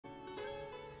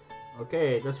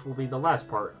Okay, this will be the last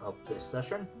part of this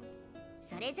session.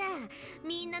 それじゃあ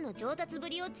みんなの上達ぶ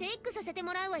りをチェックさせて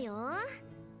もらうわよ。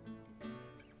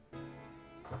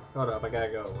 Hold up, I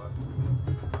gotta go.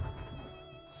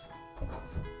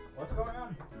 What's going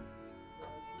on?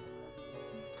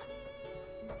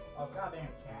 Oh, goddamn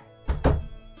cat.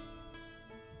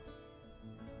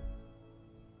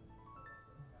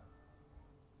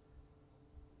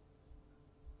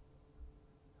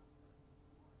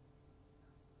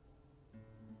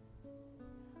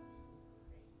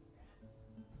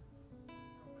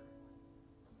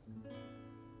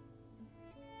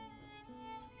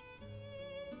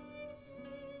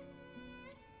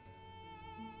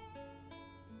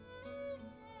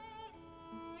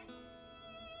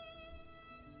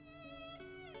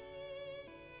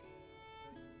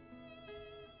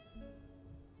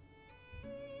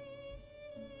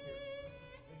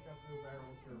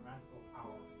 Your magical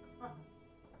power.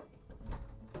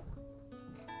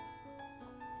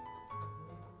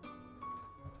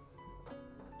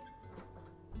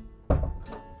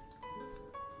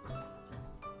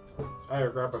 I gotta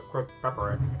grab a quick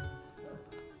pepper in.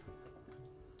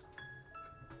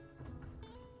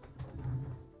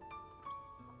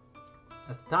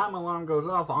 As the time alarm goes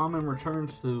off, Almond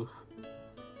returns to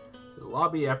the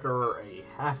lobby after a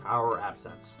half-hour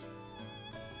absence.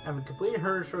 Having completed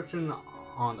her instruction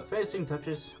on the finishing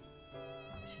touches,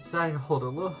 she decided to hold a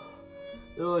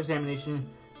little examination at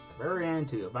the very end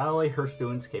to evaluate her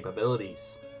students'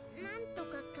 capabilities. なんと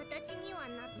か形にはなっ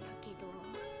たけど、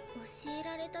教え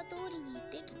られた通りに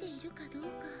できているかどうか。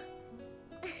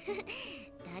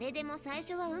誰でも最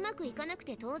初はうまくいかなく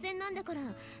て当然なんだから、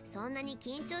そんなに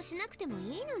緊張しなくても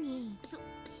いいのに。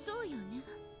そうよね。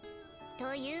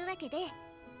というわけで、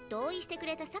同意してく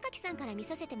れた榊さんから見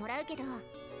させてもらうけど。 どう？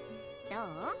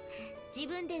自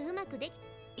分でうまくでき…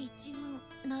一応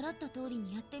習った通り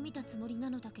にやってみたつもりな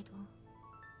のだけど。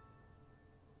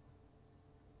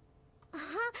あ、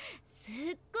す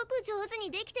っごく上手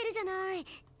にできてるじゃない。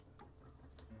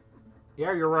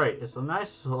 Yeah, you're right. It's a nice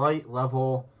slight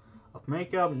level of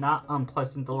makeup, not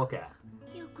unpleasant to look at.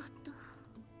 よかった。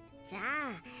じゃあ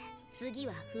次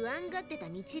は不安がってた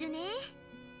みちるね。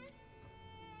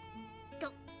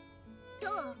と。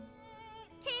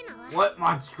 What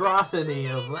monstrosity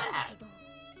is that?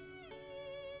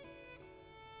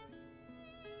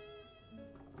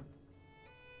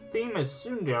 Theme is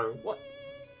tsundere. What?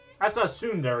 That's not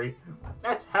tsundere.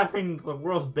 That's having the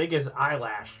world's biggest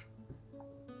eyelash.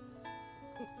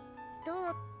 どう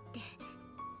って、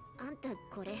あんた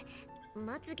これ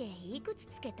まつげいくつ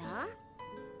つけた？ん？ほ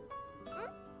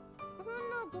ん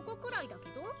の5個くらいだけ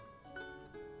ど。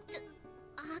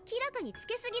 明らかにつ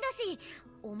けすぎだし、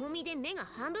重みで目が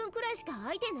半分くらいしか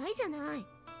開いてないじゃない。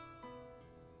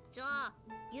じゃあ、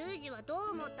ユージはど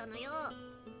う思ったのよ。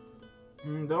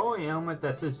 The only element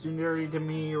that says tsundere to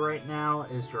me right now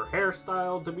is your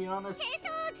hairstyle, to be honest. 化粧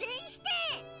全否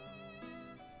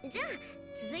定。じゃあ、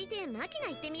続いてマキナ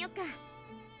行ってみよっか。うっし、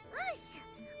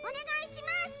お願いしま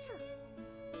す。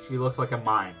 She looks like a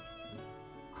mime.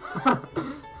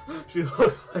 She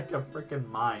looks like a freaking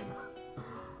mime.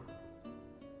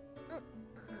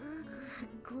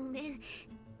 ごめん、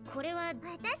これは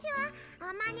私は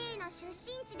アマネーの出身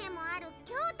地でもある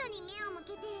京都に目を向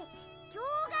けて京ガ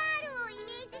ールをイ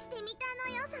メージしてみた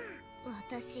のよさ。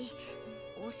私、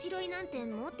おしろいなんて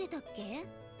持ってたっけ？ん？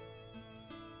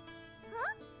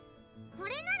こ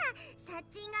れならサッ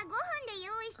チンが5分で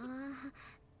用意して。あ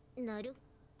あ、なる。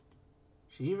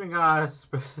She even got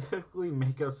specifically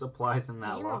makeup supplies in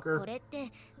that でも locker. これっ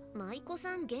て舞妓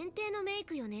さん限定のメイ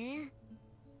クよね。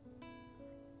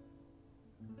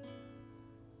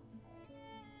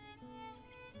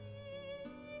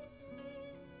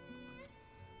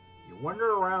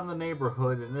 Wander around the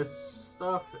neighborhood in this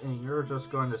stuff, and you're just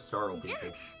going to startle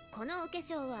people. このお化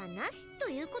粧はなしと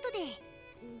いうことで。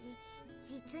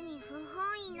実に不本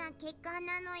意な結果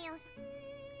なのよ。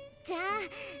じゃあ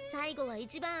最後は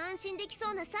一番安心でき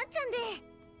そうなさっちゃんで。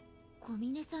小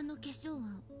峰さんの化粧は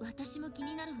私も気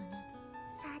になるわね。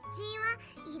サッチンは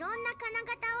いろんな金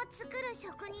型を作る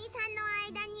職人さんの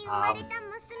間に生まれた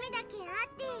娘だけあ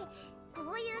って。 こういう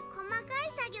細かい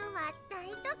作業は大得意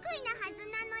なはず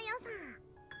なのよさ。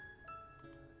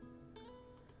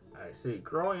 I see.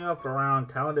 Growing up around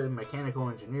talented mechanical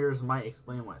engineers might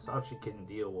explain why Sachi can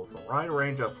deal with a wide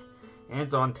range of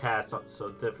hands-on tasks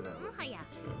so differently. もはや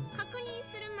確認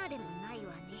するまでもない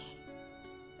わね。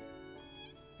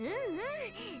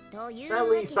というわけで。 At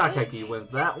least Sakaki wins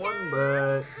that one,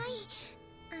 but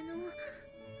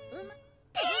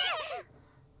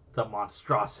the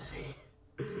monstrosity.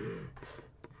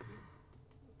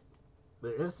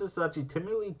 The instant Sachi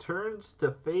timidly turns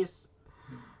to face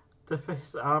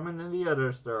Amin and the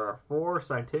others, there are 4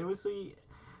 simultaneously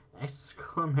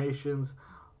exclamations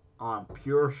on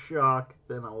pure shock,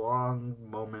 then a long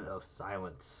moment of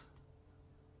silence.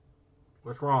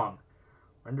 What's wrong?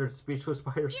 Rendered speechless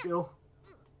by her skill?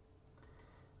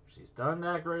 She's done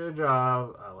that great a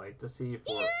job. I like to see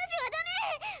for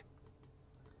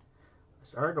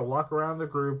I started to walk around the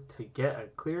group to get a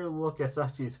clear look at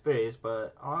Sachi's face,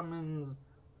 but Amin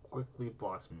quickly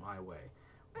blocks my way.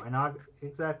 Why not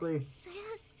exactly?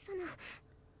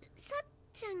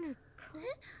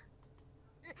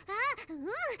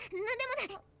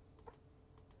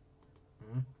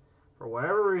 For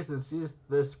whatever reason, sees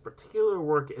this particular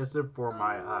work isn't for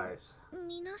my eyes.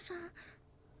 皆さん、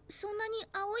そんなに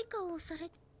青い顔をされて。い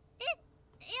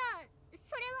や、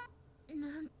それ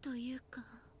は。なんというか。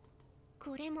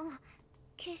これも化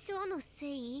粧のせ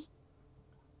い？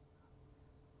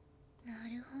な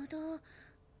るほど。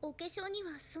お化粧に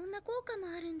はそんな効果も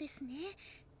あるんですね。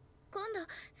今度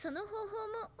その方法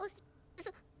も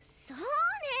そうね。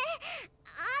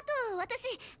あと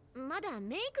私まだ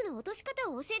メイクの落とし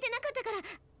方を教えてなかったから、とり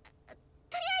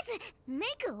あえずメイ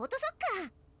クを落とそっ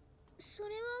か。それ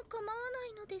は構わな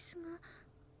いのですが、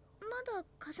まだ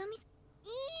風見。いい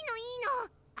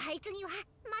の。あいつには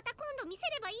また今度見せ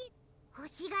ればいい。欲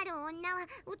しがる女は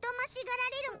疎ましがら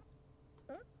れる。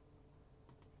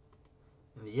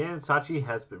In the end, Sachi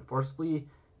has been forcibly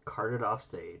carted off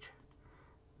stage.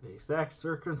 The exact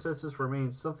circumstances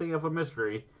remain something of a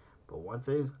mystery, but one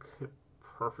thing is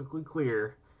perfectly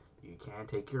clear: you can't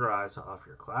take your eyes off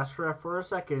your class rep for a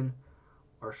second,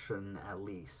 or shouldn't at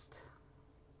least.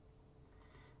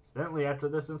 Incidentally, after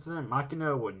this incident,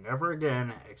 Makino would never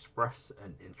again express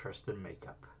an interest in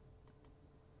makeup.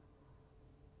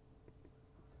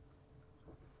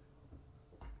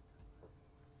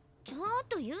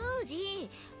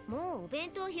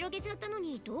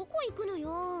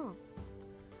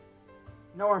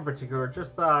 Nowhere in particular,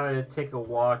 just thought I'd take a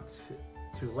walk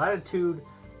to latitude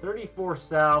 34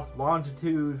 south,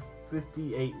 longitude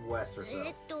 58 west or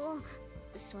so.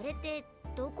 それって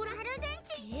どこらアルゼン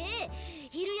チン？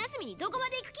昼休みにどこま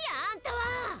で行く気やあんた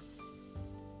は。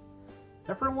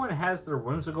 Everyone has their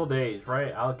whimsical days,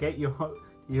 right? I'll get you a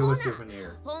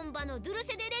souvenir. 本場のドゥル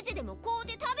セデレジェでも買う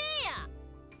て食べや。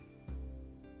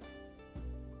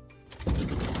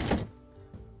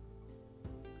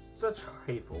Such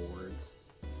hateful words.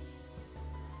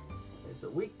 It's a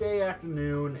weekday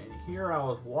afternoon, and here I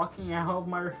was walking out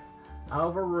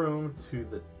of a room to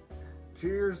the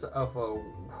cheers of a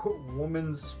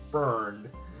woman spurned.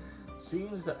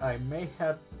 Seems that I may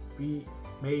have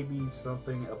maybe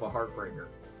something of a heartbreaker.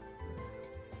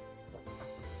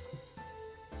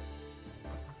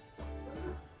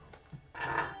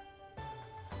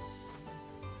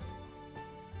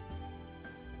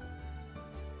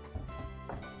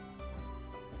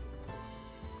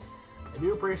 I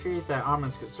do appreciate that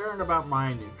Amin's concerned about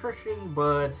my nutrition,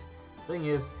 but the thing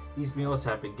is, these meals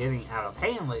have been getting out of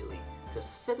hand lately.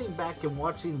 Just sitting back and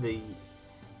watching the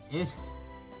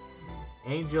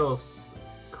Angel's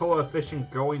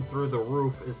coefficient going through the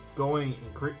roof is growing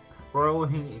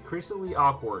increasingly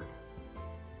awkward.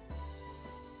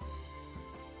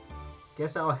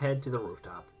 Guess I'll head to the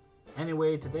rooftop.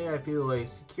 Anyway, today I feel like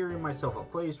securing myself a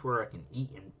place where I can eat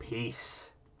in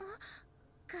peace.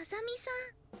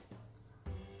 Kazami-san.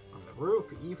 On the roof,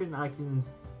 even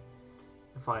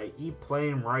if I eat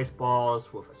plain rice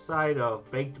balls with a side of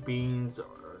baked beans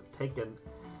or take a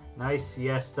nice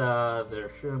siesta,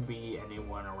 there shouldn't be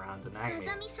anyone around to nag me.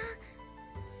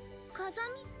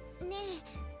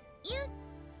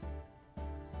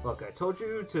 Look, I told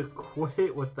you to quit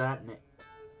it with that name.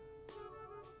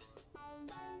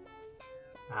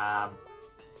 How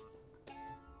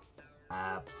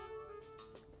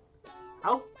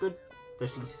good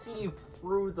does she see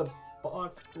through the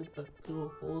box with the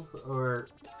 2 holes, or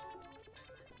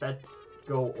that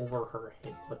go over her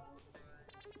head? But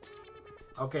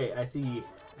okay, I see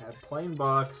a plain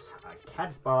box, a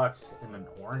cat box, and an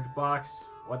orange box.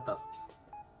 What the?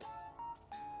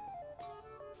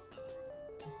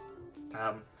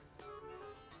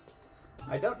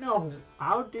 I don't know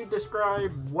how to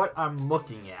describe what I'm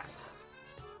looking at.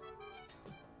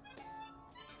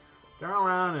 Turn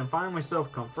around and find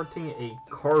myself confronting a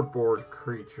cardboard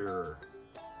creature.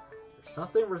 There's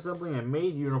something resembling a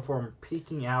maid uniform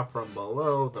peeking out from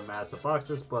below the mass of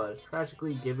boxes, but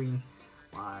tragically giving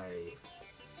my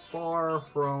far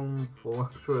from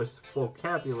voluptuous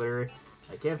vocabulary,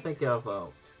 I can't think of a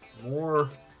more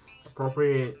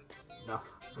appropriate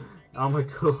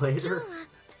nomenclature.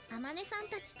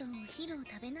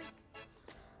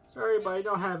 Sorry, but I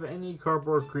don't have any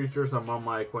cardboard creatures among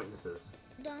my acquaintances.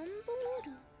 段ボー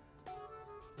ル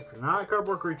If you're not a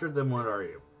cardboard creature, then what are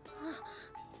you?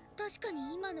 確か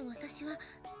に今の私は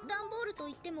段ボールと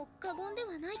言っても過言で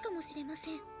はないかもしれま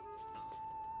せん。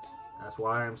 That's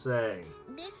why I'm saying.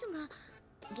 ですが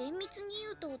厳密に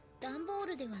言うと段ボー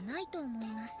ルではないと思い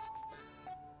ます。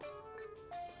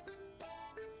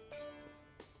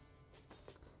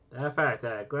 That fact,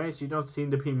 at a glance, you don't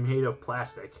seem to be made of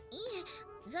plastic. い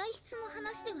え、材質の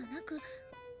話ではなく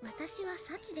私は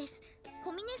サチです。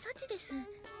小峰サチです。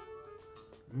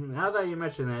 Now that you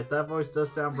mention it, that voice does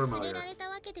sound 忘れ familiar. られた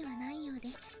わけではないようで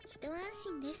一安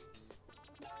心です。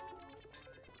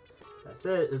 That's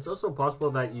it. It's also possible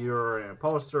that you're an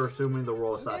imposter assuming the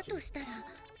role of だ Sachi. としたら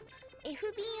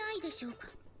FBI でしょうか。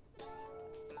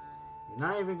 You're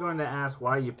not even going to ask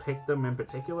why you picked them in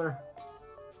particular?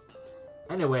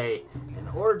 Anyway, in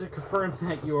order to confirm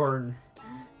that you're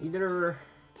neither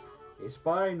a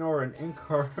spy nor an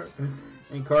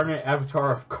incarnate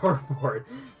avatar of cardboard,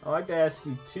 I'd like to ask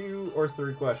you 2 or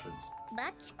 3 questions. バ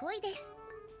ッチコイです。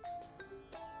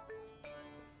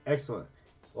 Excellent.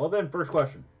 Well then, first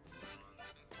question.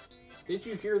 Did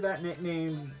you hear that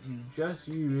nickname you just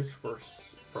used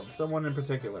from someone in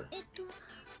particular?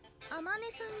 あまね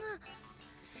さんが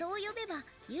そう呼べば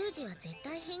ユージは絶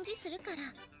対返事するから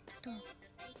と。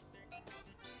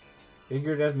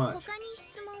 Figured as much. 他に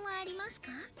質問はありますか？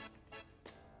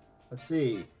 Let's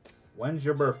see. When's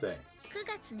your birthday? 9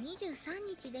月23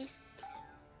日です。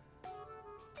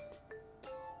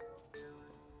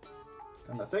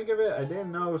 Come to think of it, I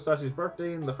didn't know Sachi's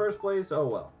birthday in the first place. Oh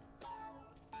well.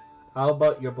 How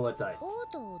about your blood type? 王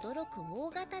と驚く大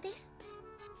型です。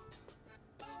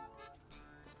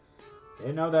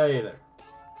 Didn't know that either.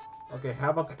 Okay, how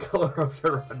about the color of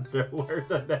your underwear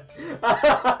today?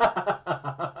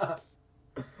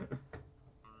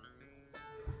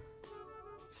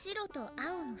 白と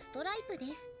青のストライプ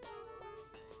です。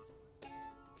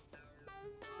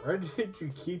 Where did you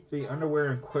keep the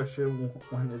underwear in question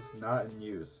when it's not in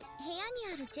use? 部屋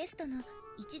にあるチェストの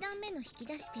1段目の引き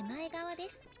出し手前側で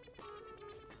す。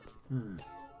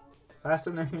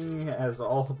 Fascinating as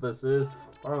all of this is,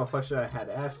 part of the question I had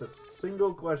asked a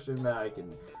single question that I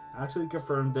can actually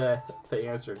confirm the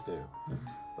answer to.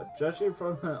 But judging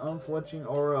from the unflinching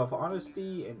aura of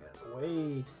honesty and the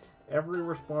way every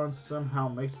response somehow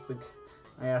makes the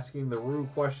asking the rude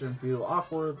question feel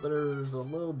awkward, there's a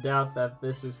little doubt that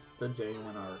this is the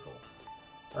genuine article.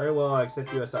 Very well, I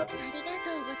accept you as Sachi. ありが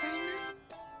とうございます。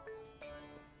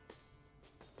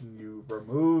 You've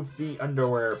removed the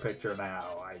underwear picture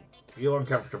now. I feel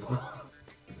uncomfortable.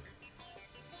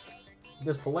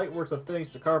 This polite words of thanks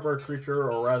to cardboard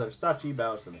creature, or rather Sachi,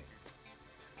 bows to me.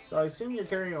 So I assume you're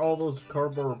carrying all those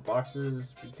cardboard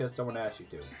boxes because someone asked you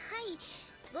to. はい、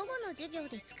午後の授業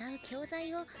で使う教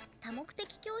材を多目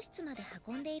的教室まで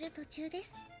運んでいる途中で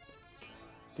す。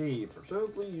 See,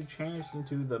 presumably you changed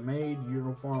into the maid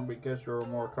uniform because you're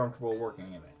more comfortable working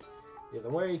in it. Either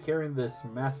way, carrying this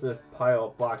massive pile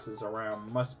of boxes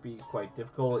around must be quite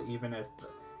difficult, even if the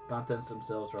contents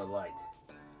themselves are light.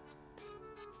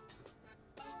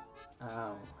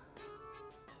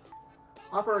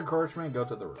 Offer encouragement and go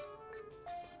to the roof.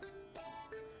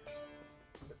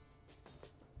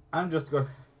 I'm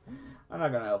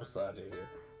not gonna help Saji here.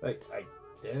 Like, I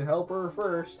didn't help her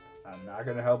first. I'm not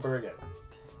gonna help her again.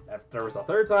 If there was a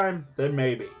third time, then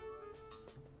maybe.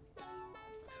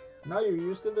 Now you're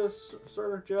used to this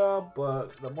sort of job,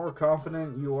 but the more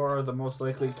confident you are, the most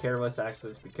likely careless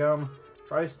accidents become.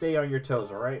 Try to stay on your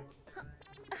toes, alright? はい、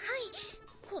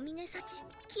小峰幸、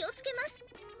気をつけます。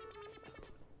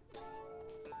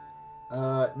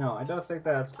 No, I don't think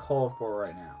that's called for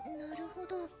right now. なるほ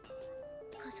ど。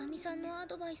風見さんのア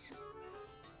ドバイス。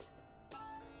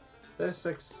 This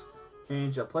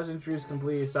exchange of pleasantries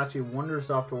complete, Sachi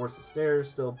wanders off towards the stairs,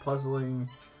 still puzzling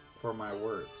for my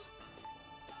words.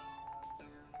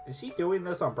 Is she doing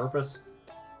this on purpose?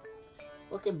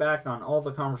 Looking back on all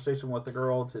the conversation with the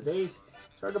girl to date,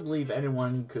 it's hard to believe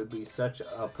anyone could be such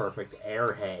a perfect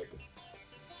airhead.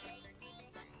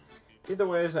 Either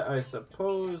way, I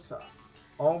suppose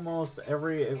almost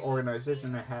every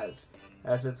organization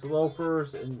has its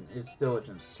loafers and its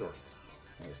diligent sorts.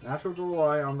 It's natural to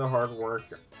rely on the hard work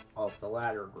of the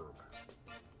latter group.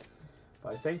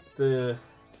 But I think the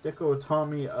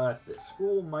dichotomy at the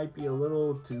school might be a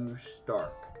little too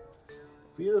stark.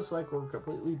 Feels like we're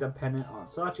completely dependent on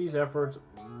Sachi's efforts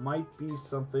might be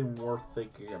something worth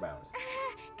thinking about.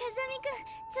 風見くん、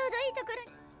ちょうどいいとこ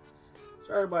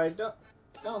ろ。 Sorry, but I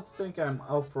don't think I'm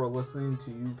up for listening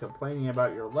to you complaining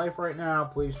about your life right now.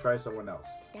 Please try someone else.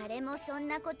 誰もそん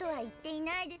なことは言ってい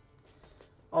ないで。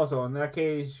Also, in that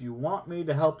case, you want me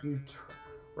to help you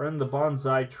trim the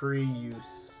bonsai tree you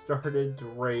started to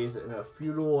raise in a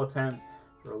futile attempt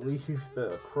to relieve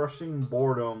the crushing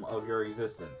boredom of your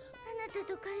existence. あなた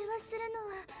と会話するの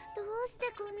はどうして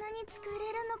こんなに疲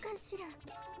れるのかしら。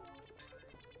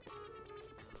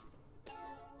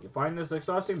 You find this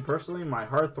exhausting? Personally, my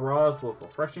heart throbs with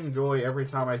refreshing joy every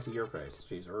time I see your face.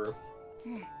 She's Earth.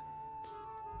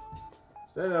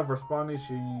 Instead of responding,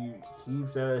 she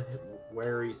heaves a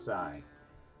weary sigh.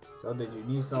 So, did you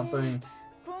need something?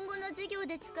 今後の授業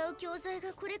で使う教材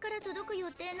がこれから届く予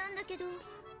定なんだけど、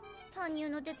搬入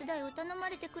の手伝いを頼ま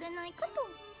れてくれないか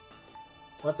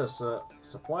と。 What the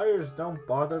suppliers don't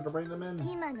bother to bring them in?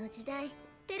 今の時代、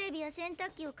テレビや洗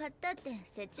濯機を買ったって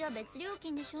設置は別料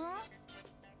金でしょ。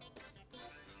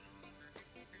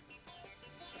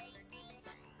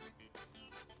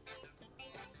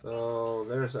 So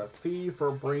there's a fee for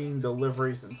bringing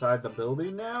deliveries inside the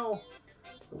building now?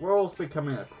 The world's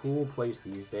becoming a cruel place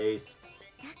these days.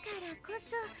 だからこ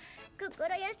そ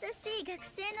心優しい学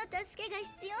生の助けが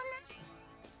必要な。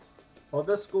 Well,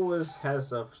 this school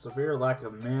has a severe lack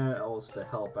of males to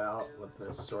help out with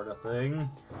this sort of thing.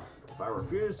 If I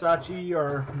refuse, Sachi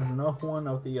or no one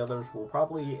of the others will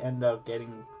probably end up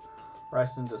getting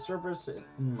pressed into service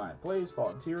in my place.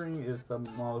 Volunteering is the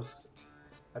most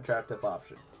attractive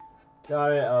option.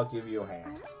 Got it, I'll give you a hand.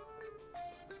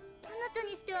 あなた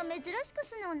にしては珍しく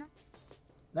素直な。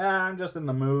 Nah, I'm just in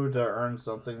the mood to earn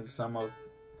something. Some of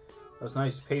those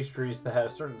nice pastries that a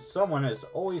certain someone is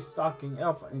always stocking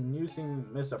up and using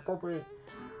misappropriate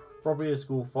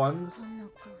school funds. この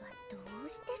子はどう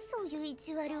してそういう意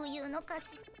地悪を言うのか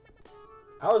し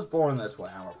ら。 I was born this way,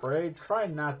 I'm afraid. Try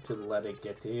not to let it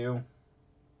get to you.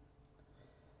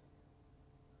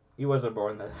 He wasn't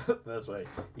born this way.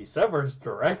 He suffers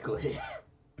directly.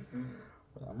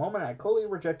 For the moment, I coldly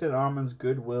rejected Armin's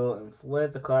goodwill and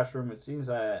fled the classroom. It seems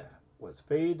I was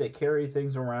fated to carry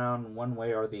things around one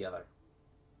way or the other.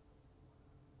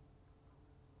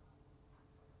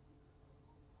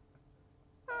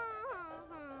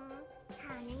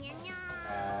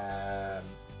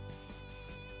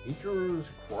 Ichiru's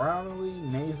growly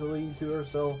nasally to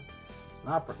herself. It's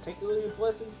not particularly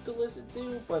pleasant to listen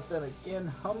to, but then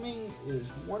again, humming is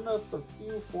one of the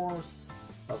few forms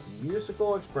of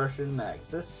musical expression that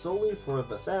exists solely for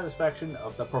the satisfaction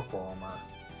of the performer.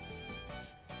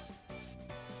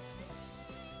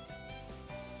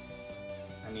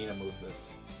 I need to move this.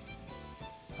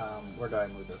 Where do I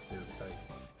move this to?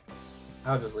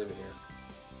 I'll just leave it here.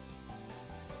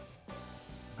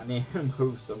 I need to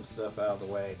move some stuff out of the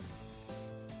way.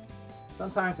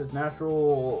 Sometimes it's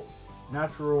natural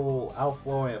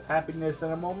outflowing of happiness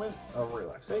in a moment of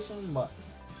relaxation, but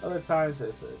other times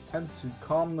it's an attempt to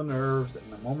calm the nerves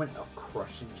in a moment of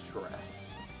crushing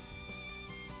stress.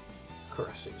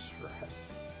 Crushing stress.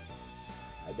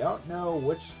 I don't know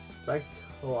which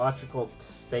psychological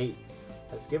state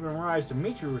has given rise to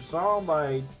Michiru's song, but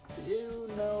I do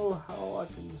know how I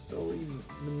can slowly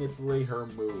manipulate her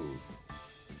mood.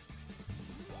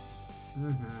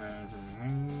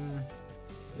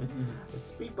 I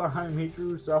speak behind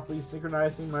Michiru, softly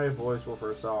synchronizing my voice with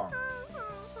her song.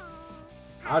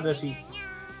 How does she...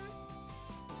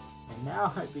 And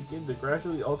now I begin to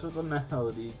gradually alter the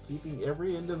melody, keeping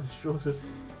every individual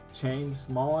chain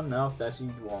small enough that she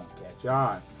won't catch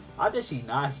on. How does she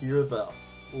not hear the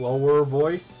lower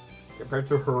voice compared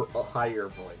to her higher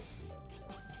voice?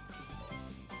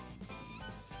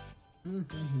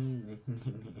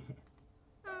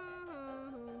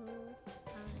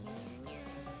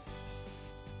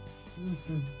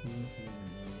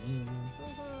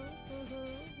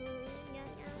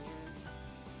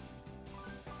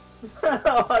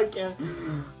 I can't.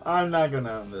 I'm not gonna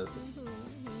have this.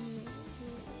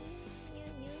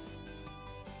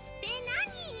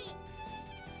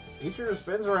 Ichiru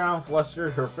spins around,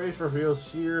 flustered. Her face reveals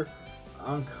sheer,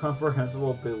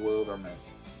 incomprehensible bewilderment.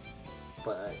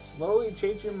 But slowly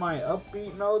changing my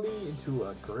upbeat melody into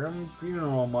a grim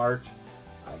funeral march,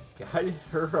 I guided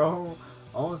her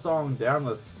own song down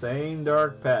the same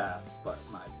dark path. But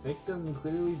my victim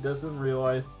clearly doesn't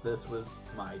realize this was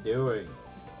my doing.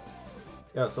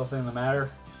 Yo, something the matter?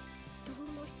 ど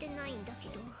うもしてないんだけ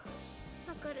ど、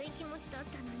明るい気持ちだっ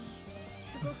たのに、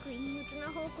すごく陰鬱な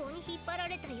方向に引っ張ら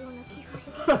れたような気がし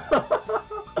て。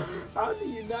How do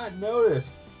you not notice?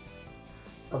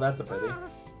 Oh, that's a pity.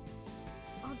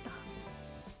 あんた、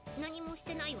何もし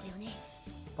てないわよね。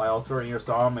By altering your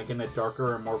song, making it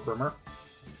darker and more grimmer?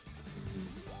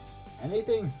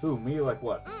 Anything? Who? Me? Like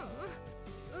what?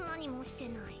 何もして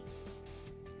ない。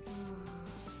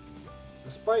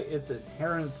Despite its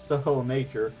inherent subtle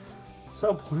nature,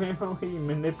 sublimely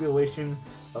manipulation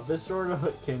of this sort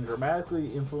of can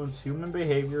dramatically influence human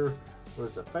behavior for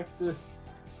its effects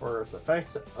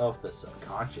of the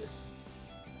subconscious.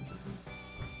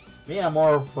 Me, I'm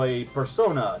more of a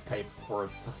persona type for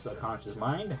the subconscious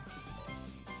mind.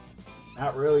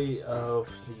 Not really of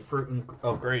the fruit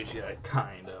of Grisaia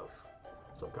kind of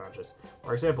subconscious.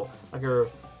 For example, I could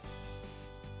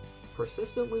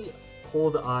persistently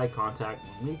hold eye contact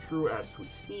with Michiru as we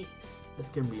speak. This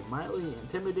can be mildly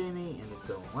intimidating in its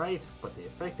own right, but the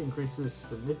effect increases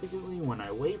significantly when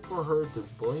I wait for her to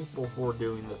blink before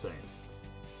doing the same.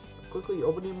 Quickly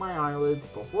opening my eyelids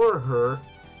before her,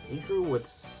 Michiru would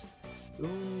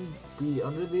soon be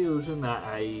under the illusion that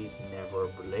I never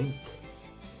blink.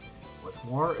 What's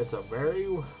more, it's a very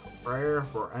rare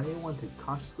for anyone to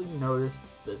consciously notice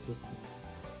this is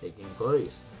taking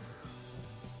place.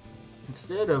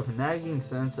 Instead of nagging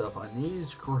sense of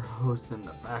unease grows in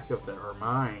the back of their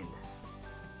mind.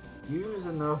 Use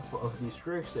enough of these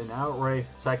tricks and outright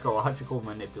psychological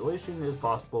manipulation is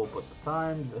possible, but the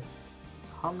time the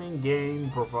humming game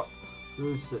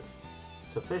proves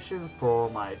sufficient for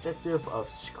my objective of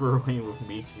screwing with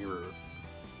Michiru.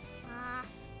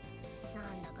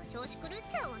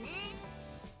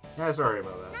 Yeah, sorry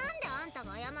about that.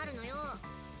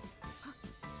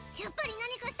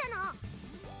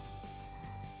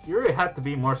 You really have to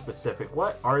be more specific.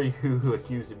 What are you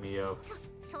accusing me of?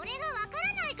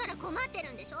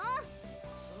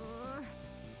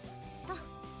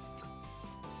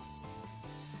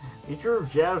 Michiru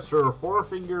jabs her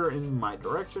forefinger in my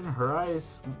direction, her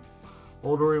eyes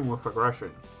smoldering with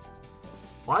aggression.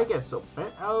 Why get so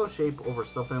bent out of shape over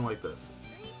something like this?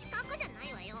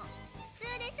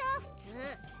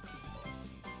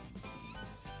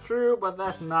 True, but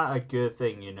that's not a good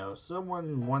thing, you know.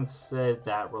 Someone once said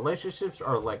that relationships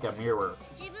are like a mirror.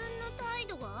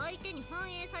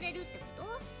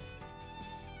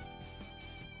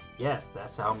 Yes,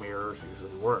 that's how mirrors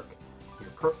usually work.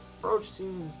 Your approach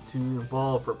seems to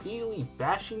involve repeatedly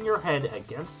bashing your head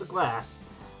against the glass,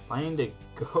 planning to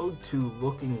go to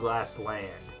Looking Glass Land.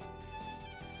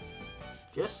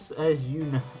 Just as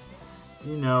you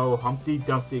know, Humpty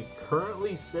Dumpty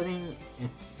currently sitting in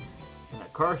a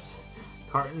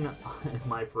carton in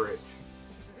my fridge.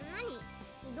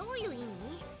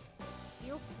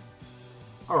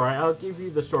 Alright, I'll give you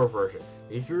the short version.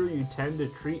 Michiru, you tend to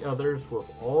treat others with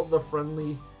all the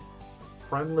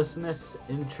friendlessness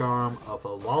and charm of a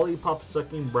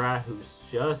lollipop-sucking brat who's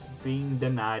just being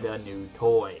denied a new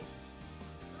toy.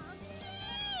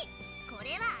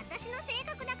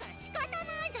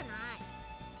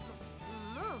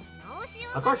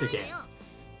 Of course you can.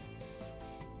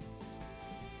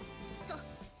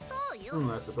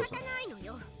 That's the person.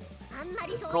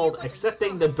 It's called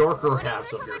accepting the darker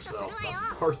halves of yourself.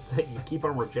 Of course that you keep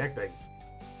on rejecting.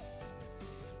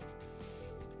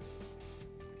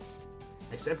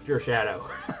 Accept your shadow.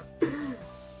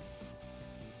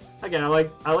 Again, I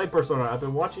like Persona. I've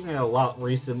been watching it a lot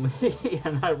recently,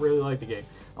 and I really like the game.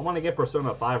 I want to get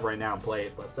Persona 5 right now and play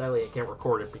it, but sadly I can't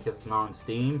record it because it's not on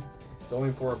Steam. It's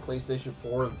only for PlayStation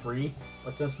 4 and 3.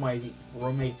 But since my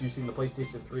roommate's using the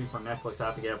PlayStation 3 for Netflix, I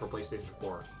have to get it for PlayStation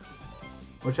 4.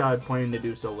 Which I was planning to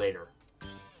do so later.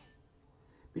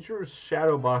 Michiru's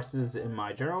shadow boxes in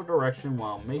my general direction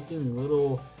while making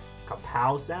little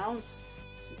kapow sounds.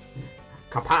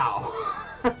 Kapow!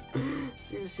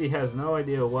 Seems she has no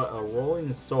idea what a rolling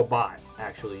sobot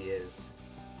actually is.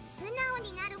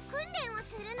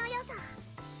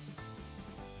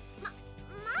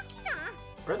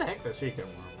 Where the heck does she come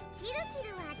from?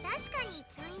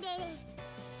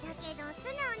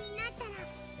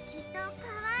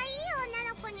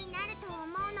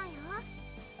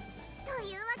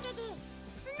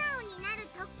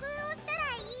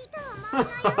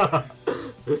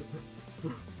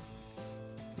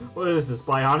 What is this,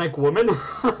 bionic woman?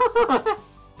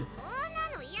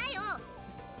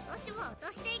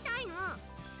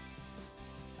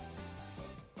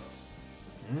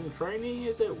 Training,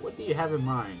 is it? What do you have in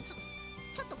mind?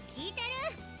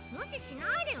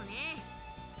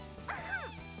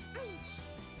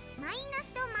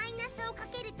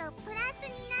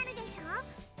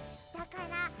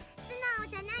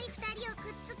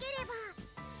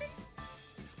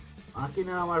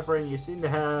 Akina, my friend, you seem to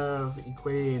have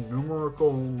equated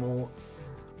numerical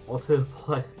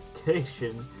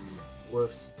multiplication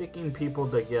with sticking people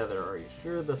together. Are you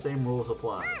sure the same rules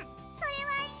apply?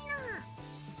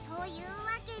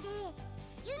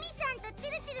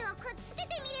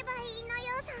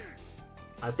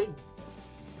 I think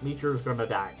Michiru's gonna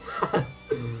die.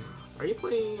 Are you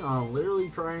planning on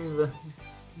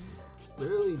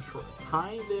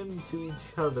tying them to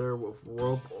each other with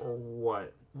rope or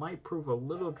what? might prove a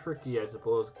little tricky, I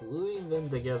suppose. Gluing them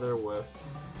together with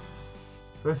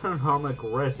phenolic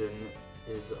resin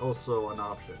is also an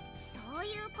option. そうい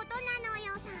うことなの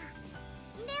よさ。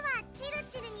ではチル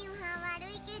チルには悪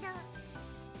いけど。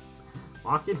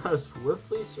Machina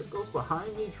swiftly circles behind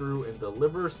Mitru and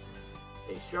delivers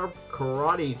a sharp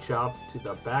karate chop to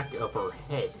the back of her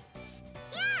head.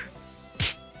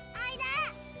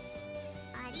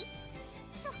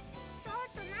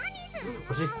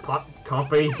 Was she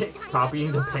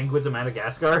copying the penguins of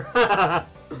Madagascar?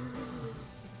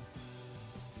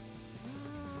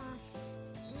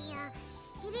 いや、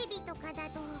テレビとかだ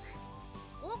と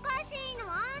おかしいの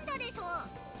はあんたでしょ。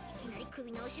いきなり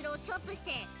首の後ろをチョップし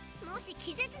て、もし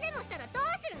気絶でもしたらどう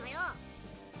するのよ。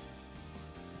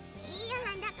いや、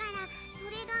だからそ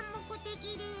れが目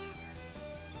的で。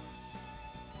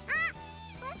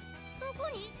どこ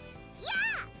に？いや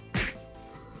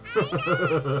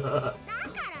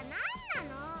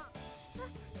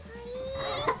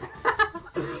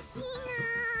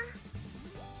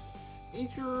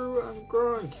！Ichiro, I'm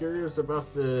growing curious about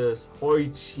this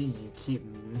Hoichi you keep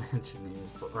mentioning,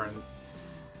 friend.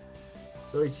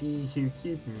 Hoichi you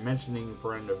keep mentioning,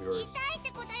 friend of yours.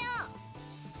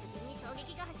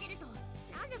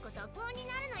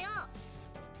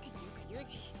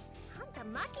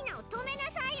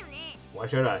 Why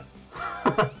should I?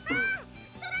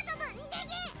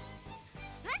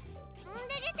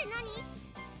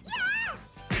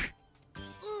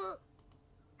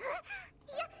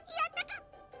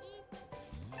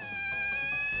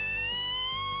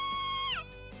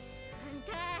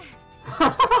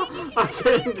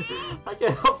 I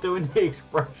can't help doing the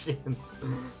expressions.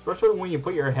 Especially when you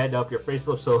put your head up, your face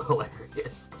looks so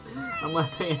hilarious. I'm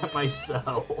laughing at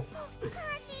myself.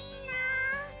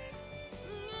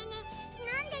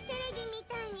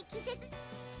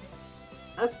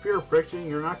 That's pure fiction.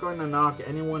 You're not going to knock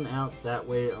anyone out that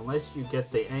way unless you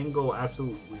get the angle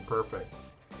absolutely perfect.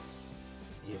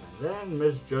 Even then,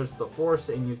 misjudge the force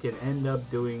and you can end up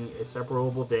doing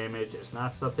irreparable damage. It's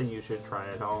not something you should try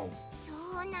at home.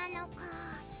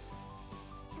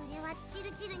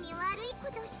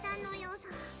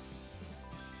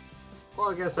 Well,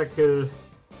 I guess I could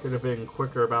have been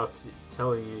quicker about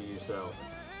telling you so.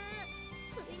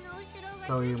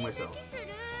 Telling you myself.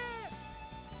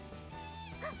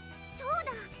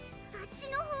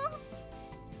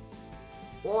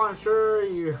 Well, I'm sure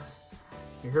you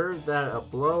heard that a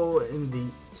blow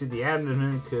to the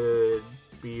abdomen could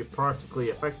be practically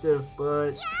effective,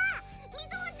 but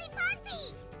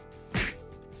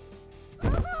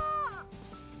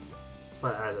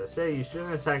as I say, you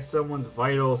shouldn't attack someone's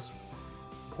vital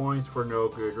points for no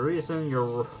good reason.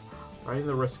 You're running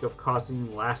the risk of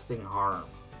causing lasting harm.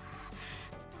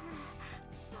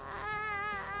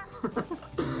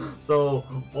 So,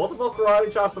 multiple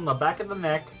karate chops on the back of the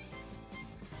neck,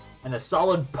 and a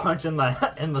solid punch in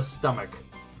the stomach.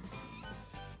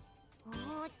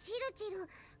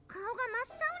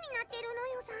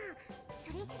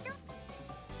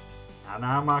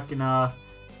 Now, Machina,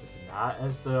 it's not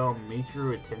as though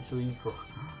Mitru intentionally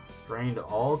drained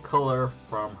all color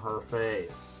from her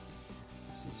face.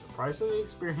 She's surprisingly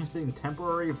experiencing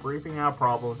temporary breathing out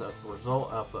problems as a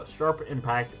result of a sharp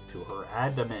impact to her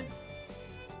abdomen.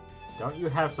 Don't you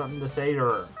have something to say to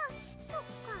her?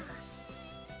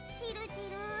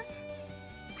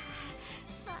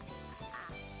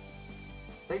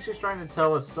 I think she's trying to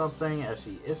tell us something, as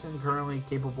she isn't currently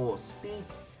capable of speech.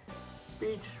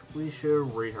 We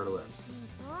should read her lips.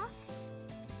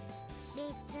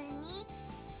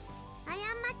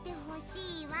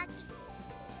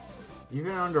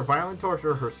 Even under violent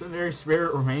torture, her secondary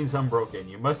spirit remains unbroken.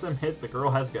 You must admit the girl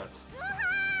has guts.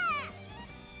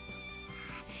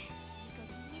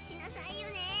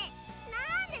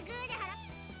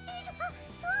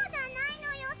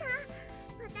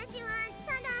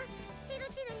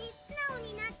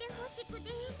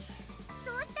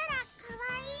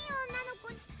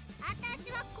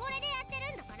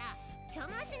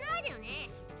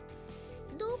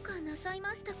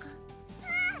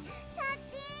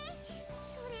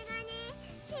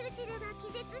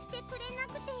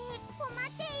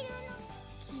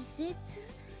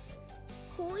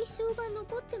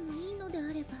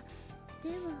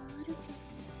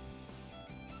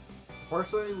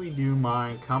 Fortunately, we do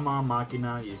mind. Come on,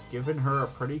 Machina. You've given her a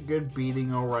pretty good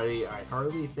beating already. I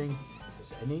hardly think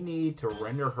there's any need to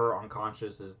render her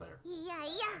unconscious, is there?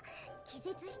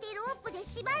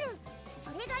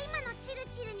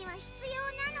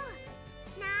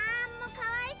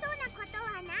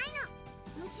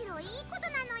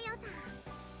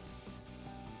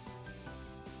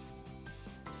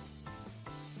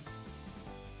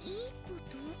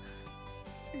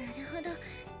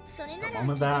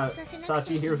 moment that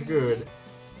Sachi hears good,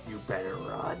 you better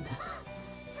run.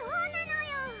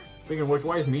 Speaking of which,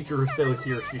 why is Michiru still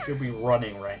here? She should be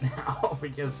running right now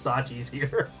because Sachi's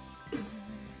here.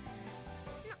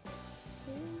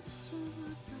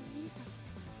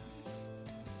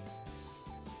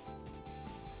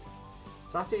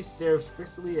 Sachi stares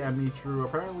fixedly at Michiru,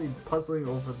 apparently puzzling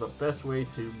over the best way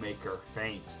to make her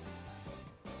faint.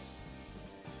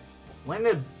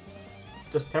 When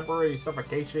does temporary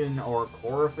suffocation or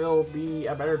chlorophyll be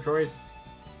a better choice?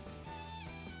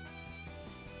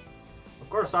 Of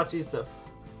course, Sachi's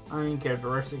defining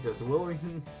characteristic is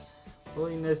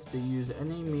willingness to use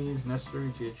any means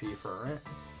necessary to achieve her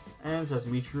ends, as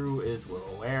Michiru is well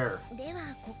aware. では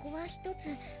ここは一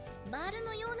つバール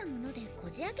のようなものでこ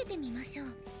じ開けてみましょう。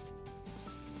ど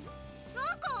こ？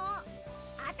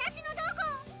私のどこ？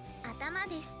頭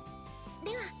です。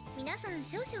では皆さん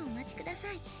少々お待ちくだ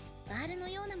さい。バールの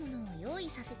ようなものを用意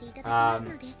させていただきます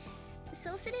ので、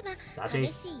そうすれば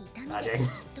激しい痛みできっ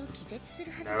と気絶す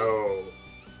るはずです。No.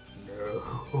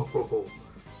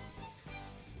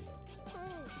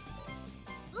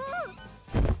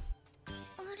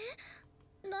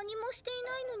 何もしてい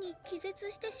ないのに気絶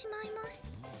してしまいました。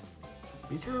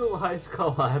Michiru lies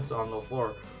collapsed on the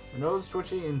floor, her nose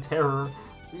twitching in terror.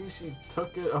 See, she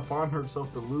took it upon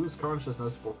herself to lose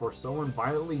consciousness before someone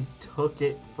violently took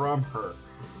it from her.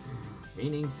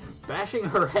 Meaning, bashing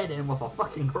her head in with a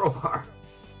fucking crowbar.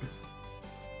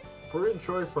 Prudent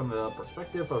choice from the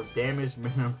perspective of damage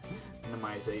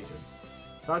minimization.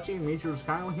 Sachi Michiru's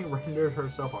kindly rendered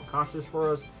herself unconscious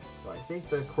for us, but I think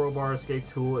the crowbar escape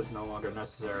tool is no longer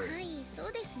necessary.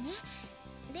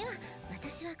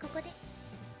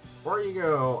 Before you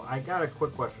go, I got a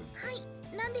quick question.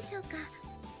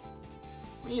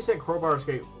 When you said crowbar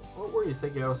escape, what were you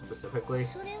thinking of specifically?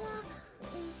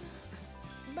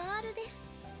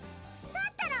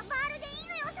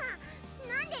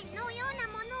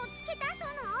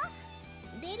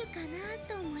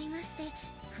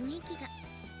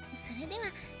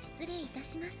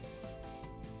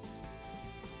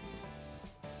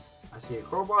 I see a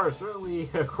crowbar is certainly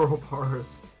a crowbar.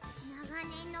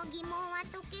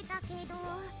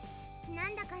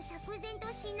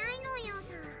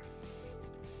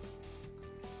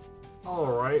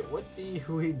 Alright, what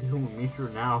do we do with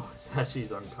Michiru now that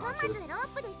she's unconscious?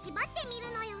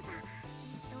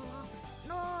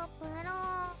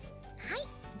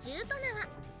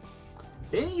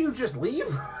 Didn't you just leave?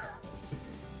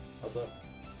 What's up?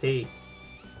 T.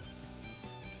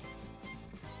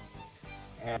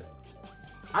 And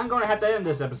I'm going to have to end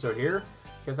this episode here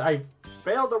because I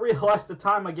failed to realize the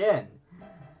time again.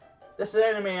 This is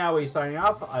Anime Aoi signing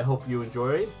off. I hope you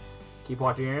enjoyed. Keep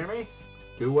watching anime.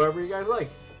 Do whatever you guys like.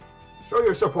 Show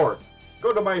your support.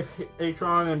 Go to my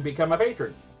Patreon and become a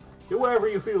patron. Do whatever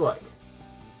you feel like.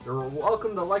 You're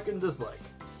welcome to like and dislike.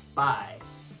 Bye.